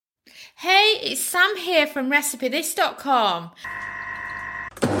Hey, it's Sam here from RecipeThis.com.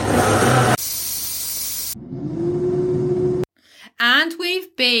 And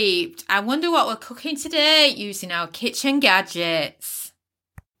we've beeped. I wonder what we're cooking today using our kitchen gadgets.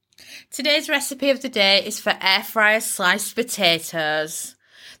 Today's recipe of the day is for air fryer sliced potatoes.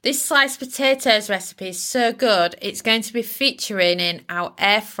 This sliced potatoes recipe is so good, it's going to be featuring in our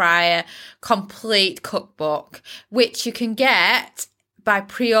air fryer complete cookbook, which you can get by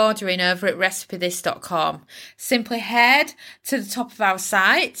pre-ordering over at RecipeThis.com. Simply head to the top of our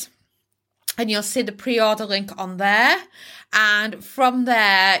site and you'll see the pre-order link on there. And from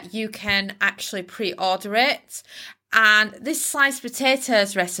there, you can actually pre-order it. And this sliced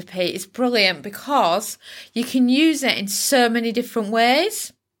potatoes recipe is brilliant because you can use it in so many different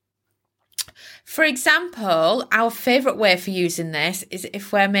ways. For example, our favourite way for using this is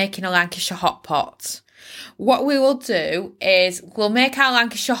if we're making a Lancashire hot pot. What we will do is we'll make our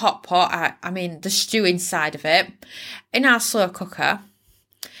Lancashire hot pot, the stew inside of it, in our slow cooker.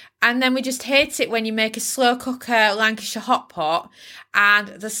 And then we just hate it when you make a slow cooker Lancashire hot pot and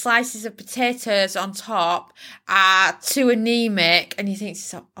the slices of potatoes on top are too anemic and you think,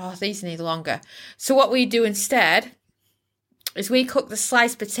 oh, these need longer. So what we do instead is we cook the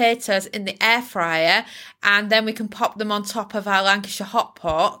sliced potatoes in the air fryer and then we can pop them on top of our Lancashire hot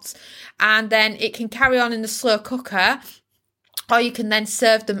pot and then it can carry on in the slow cooker, or you can then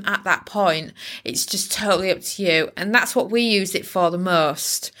serve them at that point. It's just totally up to you. And that's what we use it for the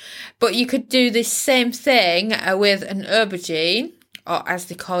most. But you could do this same thing with an aubergine, or as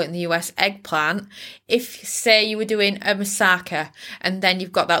they call it in the US, eggplant. If, say, you were doing a moussaka and then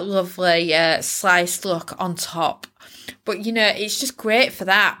you've got that lovely sliced look on top. But, it's just great for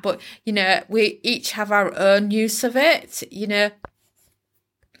that. But, we each have our own use of it,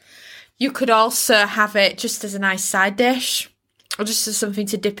 You could also have it just as a nice side dish or just as something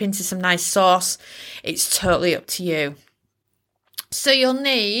to dip into some nice sauce. It's totally up to you. So you'll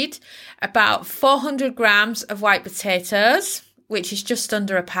need about 400 grams of white potatoes, which is just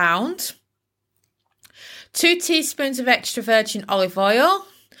under a pound, 2 teaspoons of extra virgin olive oil,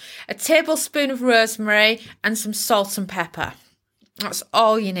 a tablespoon of rosemary and some salt and pepper. That's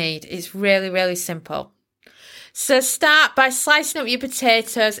all you need. It's really, really simple. So start by slicing up your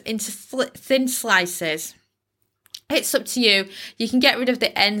potatoes into thin slices. It's up to you. You can get rid of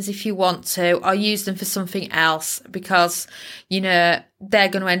the ends if you want to or use them for something else because, they're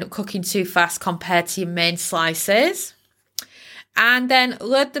going to end up cooking too fast compared to your main slices. And then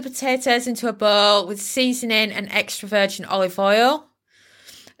load the potatoes into a bowl with seasoning and extra virgin olive oil.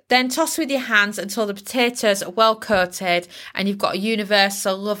 Then toss with your hands until the potatoes are well coated and you've got a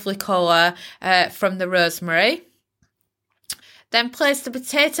universal lovely colour from the rosemary. Then place the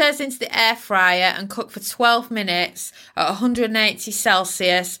potatoes into the air fryer and cook for 12 minutes at 180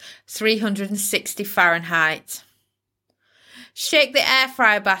 Celsius, 360 Fahrenheit. Shake the air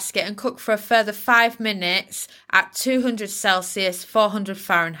fryer basket and cook for a further 5 minutes at 200 Celsius, 400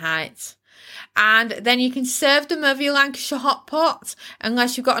 Fahrenheit. And then you can serve them over your Lancashire hot pot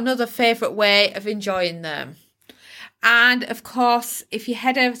unless you've got another favourite way of enjoying them. And of course, if you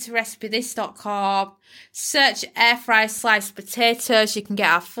head over to RecipeThis.com, search air fry sliced potatoes, you can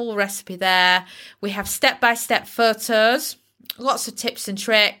get our full recipe there. We have step-by-step photos, lots of tips and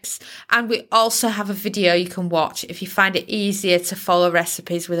tricks, and we also have a video you can watch if you find it easier to follow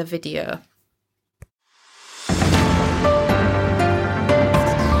recipes with a video.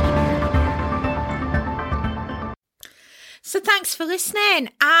 So thanks for listening,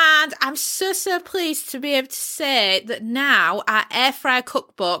 and I'm so pleased to be able to say that now our air fryer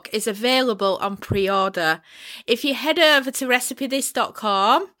cookbook is available on pre-order. If you head over to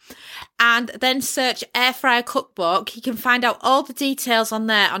RecipeThis.com and then search air fryer cookbook, you can find out all the details on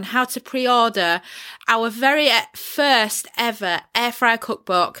there on how to pre-order our very first ever air fryer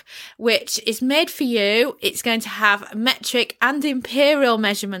cookbook, which is made for you. It's going to have metric and imperial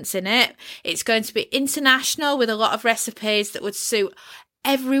measurements in it. It's going to be international with a lot of recipes that would suit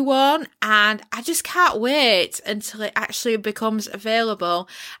everyone, and I just can't wait until it actually becomes available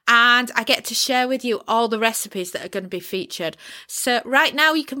and I get to share with you all the recipes that are going to be featured. So right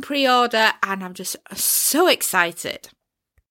now you can pre-order and I'm just so excited.